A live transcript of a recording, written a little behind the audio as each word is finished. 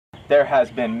there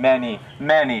has been many,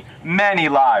 many, many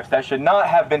lives that should not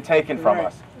have been taken from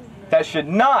us, that should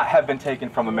not have been taken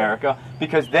from America,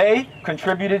 because they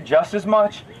contributed just as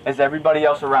much as everybody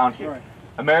else around here.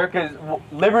 America's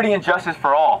liberty and justice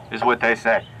for all is what they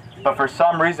say. But for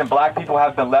some reason, black people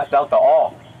have been left out the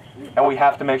all. And we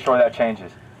have to make sure that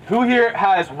changes. Who here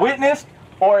has witnessed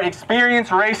or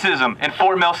experienced racism in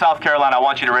Fort Mill, South Carolina? I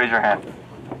want you to raise your hand.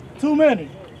 Too many.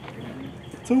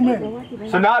 Too many.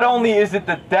 So not only is it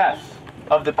the deaths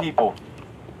of the people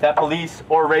that police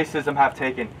or racism have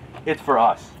taken, it's for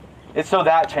us. It's so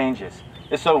that changes.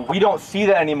 It's so we don't see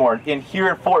that anymore here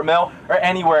in Fort Mill or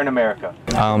anywhere in America.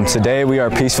 Today we are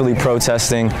peacefully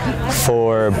protesting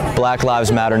for Black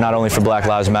Lives Matter, not only for Black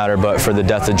Lives Matter, but for the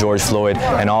death of George Floyd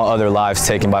and all other lives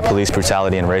taken by police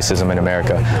brutality and racism in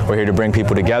America. We're here to bring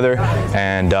people together,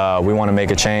 and we want to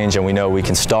make a change, and we know we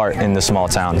can start in the small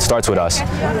town. It starts with us.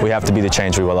 We have to be the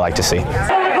change we would like to see.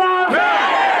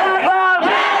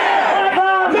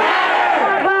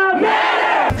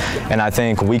 And I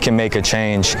think we can make a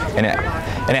change, and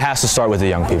it has to start with the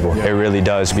young people. It really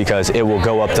does, because it will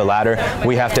go up the ladder.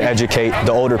 We have to educate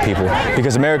the older people,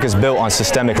 because America is built on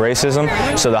systemic racism.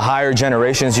 So the higher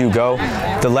generations you go,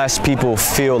 the less people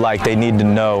feel like they need to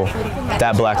know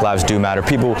that Black lives do matter.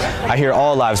 People, I hear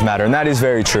all lives matter, and that is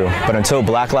very true. But until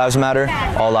Black lives matter,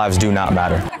 all lives do not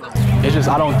matter. It's just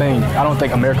I don't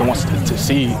think America wants to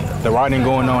see the rioting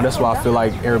going on. That's why I feel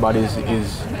like everybody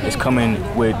is coming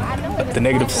with the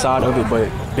negative side of it, but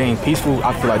being peaceful,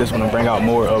 I feel like this is going to bring out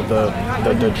more of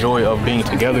the joy of being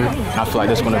together. And I feel like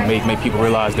this is going to make people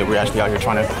realize that we're actually out here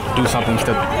trying to do something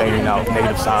instead of figuring out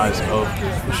negative sides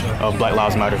of Black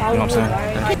Lives Matter. You know what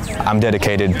I'm saying? I'm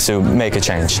dedicated to make a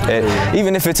change.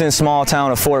 Even if it's in small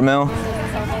town of Fort Mill,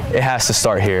 it has to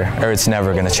start here, or it's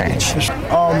never going to change.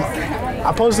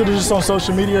 I posted it just on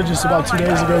social media just about 2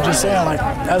 days ago, just saying, like,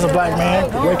 as a black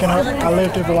man, waking up, I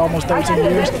lived here for almost 13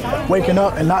 years, waking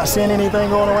up and not seeing anything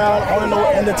going around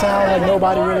in the town, like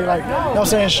nobody really, like, you know what I'm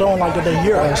saying, showing like that they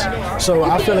hear us. So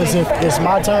I feel as if it's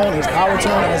my turn, it's our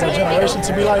turn as a generation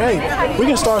to be like, hey, we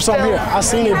can start something here. I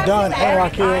seen it done in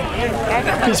Rock Hill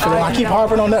peacefully. And I keep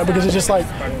harping on that because it's just like,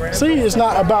 see, it's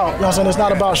not about, you know what I'm saying, it's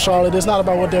not about Charlotte, it's not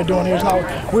about what they're doing here. It's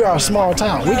not, we are a small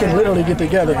town. We can literally get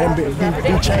together and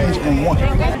be changed in one.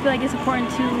 I feel like it's important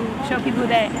to show people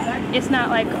that it's not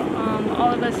like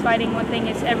all of us fighting one thing.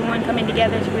 It's everyone coming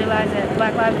together to realize that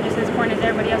Black lives are just as important as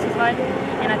everybody else's life.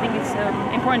 And I think it's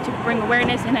important to bring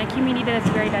awareness in a community that's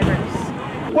very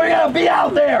diverse. We're going to be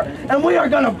out there, and we are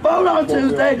going to vote on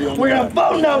Tuesday. We're going to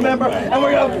vote in November, and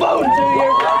we're going to vote in 2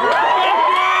 years.